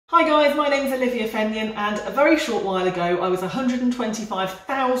Hi guys, my name is Olivia Fenion, and a very short while ago I was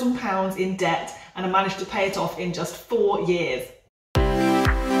 £125,000 in debt and I managed to pay it off in just 4 years.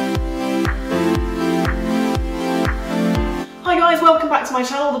 Hi guys, welcome back to my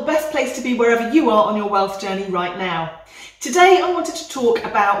channel, the best place to be wherever you are on your wealth journey right now. Today I wanted to talk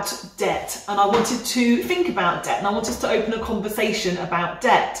about debt, and I wanted to think about debt, and I wanted to open a conversation about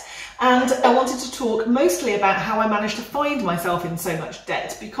debt. And I wanted to talk mostly about how I managed to find myself in so much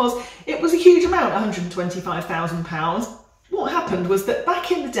debt, because it was a huge amount, £125,000. What happened was that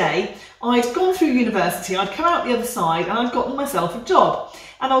back in the day, I'd gone through university, I'd come out the other side and I'd gotten myself a job.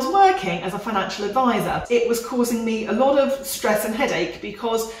 And I was working as a financial advisor. It was causing me a lot of stress and headache,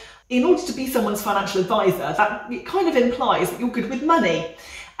 because in order to be someone's financial advisor, it kind of implies that you're good with money.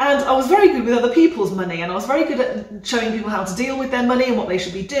 And I was very good with other people's money, and I was very good at showing people how to deal with their money and what they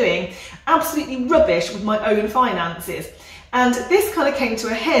should be doing. Absolutely rubbish with my own finances. And this kind of came to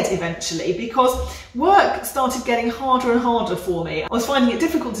a head eventually because work started getting harder and harder for me. I was finding it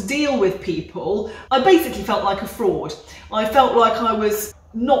difficult to deal with people. I basically felt like a fraud. I felt like I was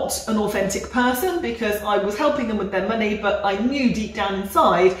not an authentic person because I was helping them with their money, but I knew deep down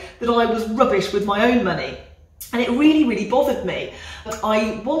inside that I was rubbish with my own money. And it really, really bothered me.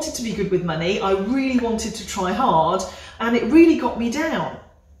 I wanted to be good with money, I really wanted to try hard, and it really got me down.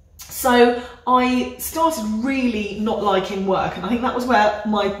 So I started really not liking work, and I think that was where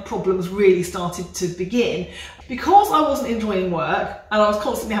my problems really started to begin. Because I wasn't enjoying work and I was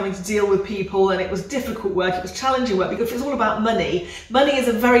constantly having to deal with people, and it was difficult work, it was challenging work, because it's all about money. Money is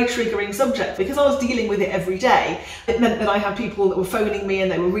a very triggering subject. Because I was dealing with it every day, it meant that I had people that were phoning me and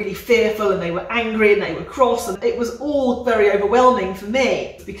they were really fearful and they were angry and they were cross, and it was all very overwhelming for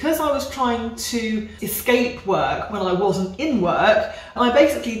me. Because I was trying to escape work when I wasn't in work, I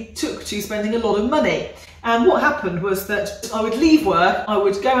basically took to spending a lot of money. And what happened was that I would leave work, I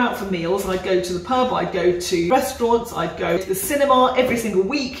would go out for meals, I'd go to the pub, I'd go to restaurants, I'd go to the cinema every single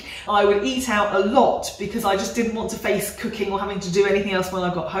week. I would eat out a lot because I just didn't want to face cooking or having to do anything else when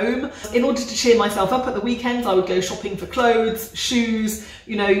I got home. In order to cheer myself up at the weekends, I would go shopping for clothes, shoes,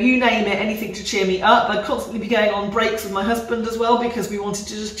 you name it, anything to cheer me up. I'd constantly be going on breaks with my husband as well, because we wanted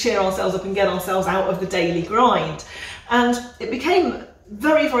to just cheer ourselves up and get ourselves out of the daily grind. And it became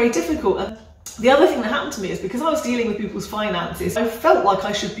very, very difficult. And the other thing that happened to me is, because I was dealing with people's finances, I felt like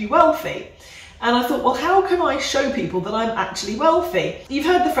I should be wealthy. And I thought, well, how can I show people that I'm actually wealthy? You've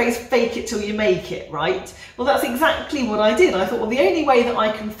heard the phrase, fake it till you make it, right? Well, that's exactly what I did. I thought, well, the only way that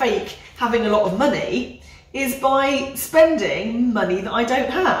I can fake having a lot of money is by spending money that I don't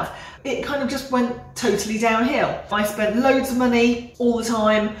have. It kind of just went totally downhill. I spent loads of money all the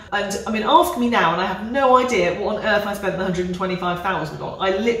time, and I mean, ask me now and I have no idea what on earth I spent the £125,000 on.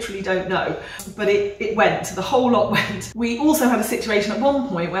 I literally don't know, but it went, the whole lot went. We also had a situation at one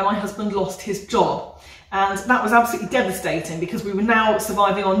point where my husband lost his job, and that was absolutely devastating because we were now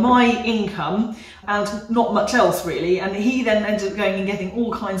surviving on my income and not much else really. And he then ended up going and getting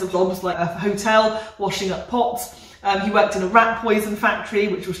all kinds of jobs, like a hotel, washing up pots. He worked in a rat poison factory,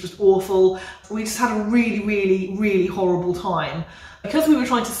 which was just awful. We just had a really, really, really horrible time. Because we were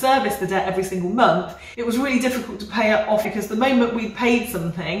trying to service the debt every single month, it was really difficult to pay it off, because the moment we paid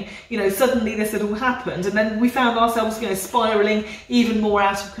something, suddenly this had all happened, and then we found ourselves, spiralling even more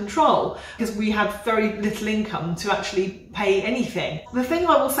out of control because we had very little income to actually pay anything. The thing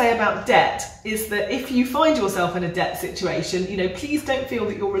I will say about debt is that if you find yourself in a debt situation, please don't feel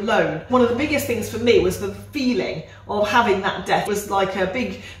that you're alone. One of the biggest things for me was the feeling of having that debt. It was like a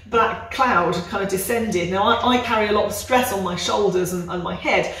big black cloud had kind of descended. Now I carry a lot of stress on my shoulders and my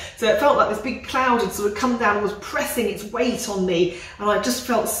head, so it felt like this big cloud had sort of come down and was pressing its weight on me, and I just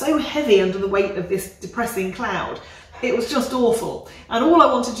felt so heavy under the weight of this depressing cloud. It was just awful, and all I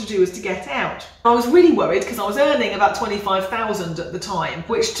wanted to do was to get out. I was really worried because I was earning about £25,000 at the time,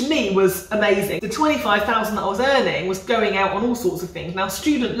 which to me was amazing. The £25,000 that I was earning was going out on all sorts of things. Now,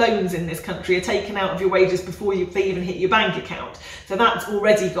 student loans in this country are taken out of your wages before they even hit your bank account, so that's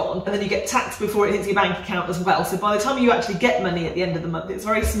already gone. And then you get taxed before it hits your bank account as well, so by the time you actually get money at the end of the month, it's a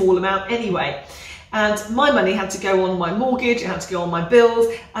very small amount anyway. And my money had to go on my mortgage, it had to go on my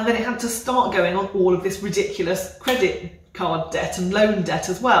bills, and then it had to start going on all of this ridiculous credit card debt and loan debt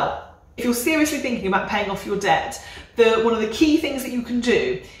as well. If you're seriously thinking about paying off your debt, one of the key things that you can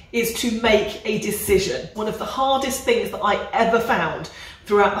do is to make a decision. One of the hardest things that I ever found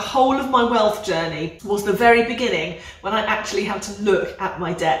throughout the whole of my wealth journey was the very beginning, when I actually had to look at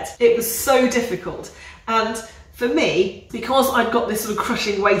my debt. It was so difficult. And For me, because I'd got this sort of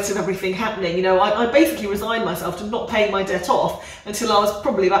crushing weight of everything happening, you know, I basically resigned myself to not paying my debt off until I was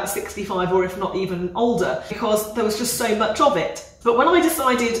probably about 65 or if not even older, because there was just so much of it. But when I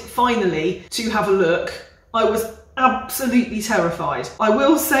decided finally to have a look, I was absolutely terrified. I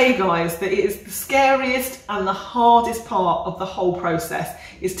will say, guys, that it is the scariest and the hardest part of the whole process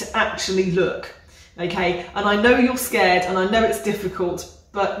is to actually look, okay? And I know you're scared and I know it's difficult,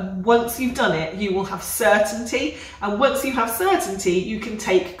 but once you've done it, you will have certainty. And once you have certainty, you can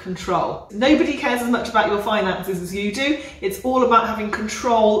take control. Nobody cares as much about your finances as you do. It's all about having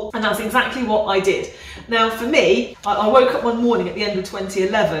control. And that's exactly what I did. Now, for me, I woke up one morning at the end of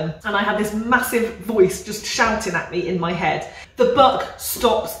 2011 and I had this massive voice just shouting at me in my head. The buck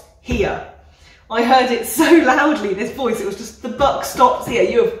stops here. I heard it so loudly, this voice, it was just, the buck stops here.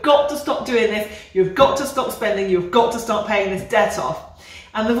 You have got to stop doing this. You've got to stop spending. You've got to start paying this debt off.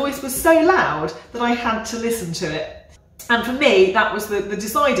 And the voice was so loud that I had to listen to it. And for me, that was the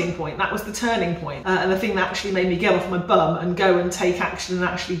deciding point, that was the turning point, and the thing that actually made me get off my bum and go and take action and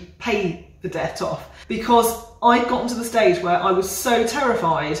actually pay the debt off. Because I'd gotten to the stage where I was so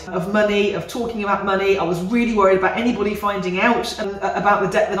terrified of money, of talking about money. I was really worried about anybody finding out about the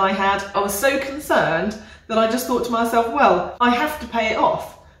debt that I had. I was so concerned that I just thought to myself, well, I have to pay it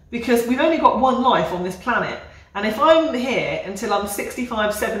off because we've only got one life on this planet. And if I'm here until I'm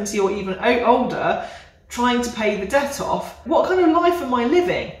 65, 70 or even older, trying to pay the debt off, what kind of life am I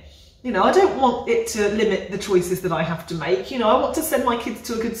living? You know, I don't want it to limit the choices that I have to make. You know, I want to send my kids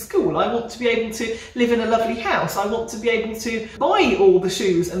to a good school. I want to be able to live in a lovely house. I want to be able to buy all the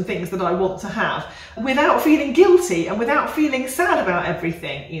shoes and things that I want to have without feeling guilty and without feeling sad about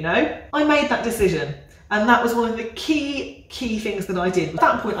everything, you know. I made that decision. And that was one of the key things that I did. At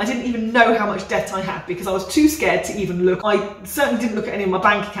that point, I didn't even know how much debt I had because I was too scared to even look. I certainly didn't look at any of my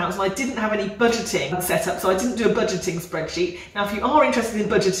bank accounts and I didn't have any budgeting set up, so I didn't do a budgeting spreadsheet. Now, if you are interested in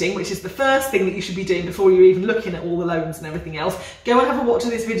budgeting, which is the first thing that you should be doing before you're even looking at all the loans and everything else, go and have a watch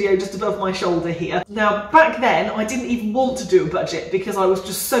of this video just above my shoulder here. Now, back then, I didn't even want to do a budget because I was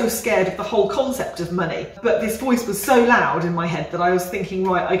just so scared of the whole concept of money. But this voice was so loud in my head that I was thinking,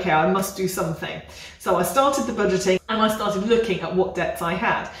 right, okay, I must do something. So I started the budgeting and I started looking at what debts I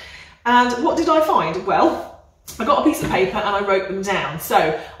had. And what did I find? Well, I got a piece of paper and I wrote them down.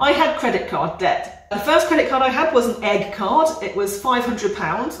 So I had credit card debt. The first credit card I had was an egg card. It was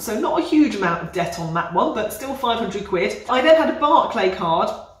 £500, so not a huge amount of debt on that one, but still 500 quid. I then had a Barclay card.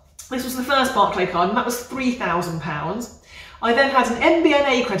 This was the first Barclay card and that was £3,000. I then had an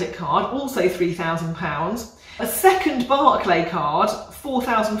MBNA credit card, also £3,000. A second Barclay card,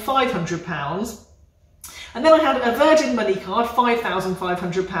 £4,500. And then I had a Virgin Money card,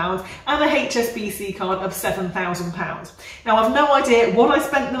 £5,500, and a HSBC card of £7,000. Now, I've no idea what I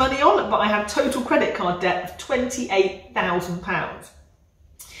spent the money on, but I had total credit card debt of £28,000.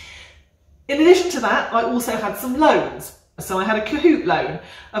 In addition to that, I also had some loans. So I had a Kahoot loan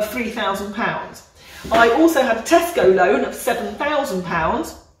of £3,000. I also had a Tesco loan of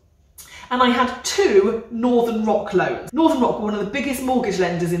 £7,000. And I had two Northern Rock loans. Northern Rock were one of the biggest mortgage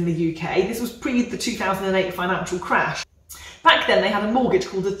lenders in the UK. This was pre the 2008 financial crash. Back then they had a mortgage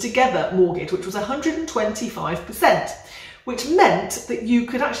called a Together mortgage, which was 125%, which meant that you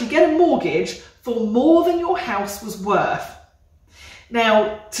could actually get a mortgage for more than your house was worth.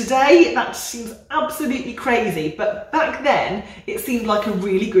 Now, today that seems absolutely crazy, but back then it seemed like a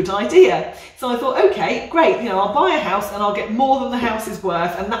really good idea. So I thought, okay, great, you know, I'll buy a house and I'll get more than the house is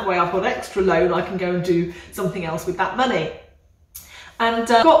worth, and that way I've got extra loan, I can go and do something else with that money. And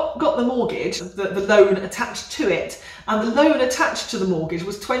got the mortgage, the loan attached to it, and the loan attached to the mortgage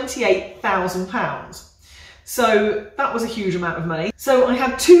was £28,000. So that was a huge amount of money. So I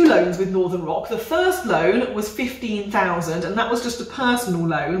had two loans with Northern Rock. The first loan was £15,000 and that was just a personal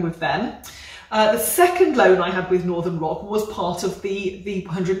loan with them. The second loan I had with Northern Rock was part of the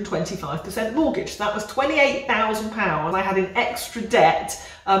 125% mortgage. That was £28,000 I had in extra debt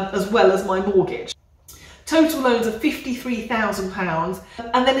as well as my mortgage. Total loans of £53,000.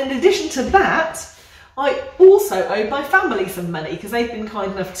 And then in addition to that, I also owed my family some money because they'd been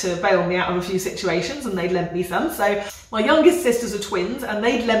kind enough to bail me out of a few situations and they'd lent me some. So my youngest sisters are twins and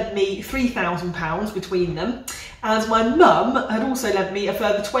they'd lent me £3,000 between them. And my mum had also lent me a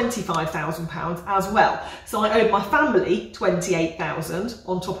further £25,000 as well. So I owed my family £28,000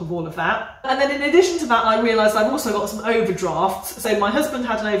 on top of all of that. And then in addition to that, I realised I've also got some overdrafts. So my husband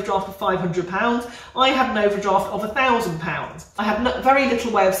had an overdraft of £500. I had an overdraft of £1,000. I had very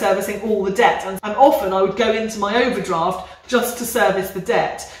little way of servicing all the debt, and often I would go into my overdraft just to service the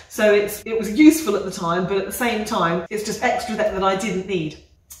debt. So it was useful at the time, but at the same time, it's just extra debt that I didn't need.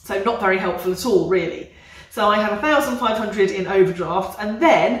 So not very helpful at all, really. So I had 1,500 in overdraft, and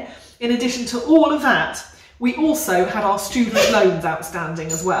then in addition to all of that, we also had our student loans outstanding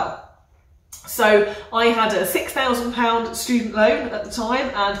as well. So I had a £6,000 student loan at the time,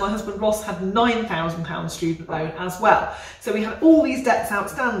 and my husband Ross had £9,000 student loan as well. So we had all these debts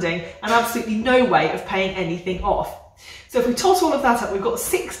outstanding and absolutely no way of paying anything off. So if we toss all of that up, we've got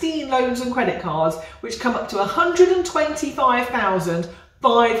 16 loans and credit cards, which come up to £125,500.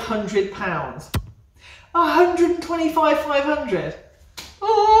 £125,500.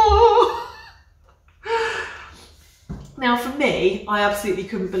 Oh! Now for me, I absolutely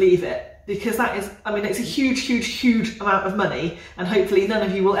couldn't believe it, because that is, I mean, it's a huge, huge, huge amount of money, and hopefully none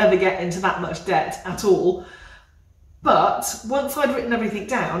of you will ever get into that much debt at all. But once I'd written everything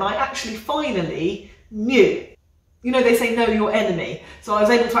down, I actually finally knew. You know, they say know your enemy. So I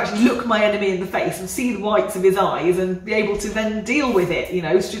was able to actually look my enemy in the face and see the whites of his eyes and be able to then deal with it, you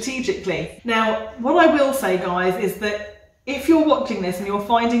know, strategically. Now, what I will say, guys, is that if you're watching this and you're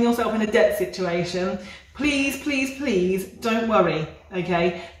finding yourself in a debt situation, please, please, please don't worry,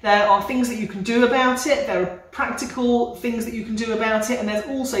 okay? There are things that you can do about it, there are practical things that you can do about it, and there's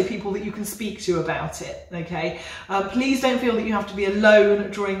also people that you can speak to about it, okay? Please don't feel that you have to be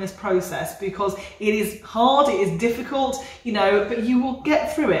alone during this process, because it is hard, it is difficult, you know, but you will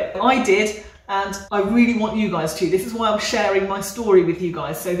get through it. I did. And I really want you guys to. This is why I'm sharing my story with you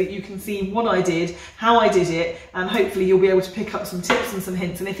guys, so that you can see what I did, how I did it, and hopefully you'll be able to pick up some tips and some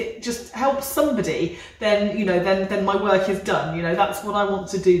hints. And if it just helps somebody, then, you know, then my work is done. You know, that's what I want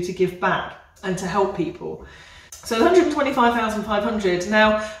to do, to give back and to help people. So 125,500.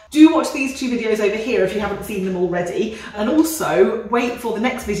 Now, do watch these two videos over here if you haven't seen them already. And also wait for the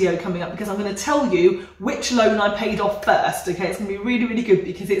next video coming up, because I'm going to tell you which loan I paid off first. Okay, it's going to be really, really good,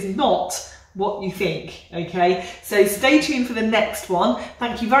 because it's not what you think, okay? So stay tuned for the next one.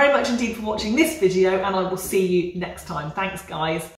 Thank you very much indeed for watching this video, and I will see you next time. Thanks, guys.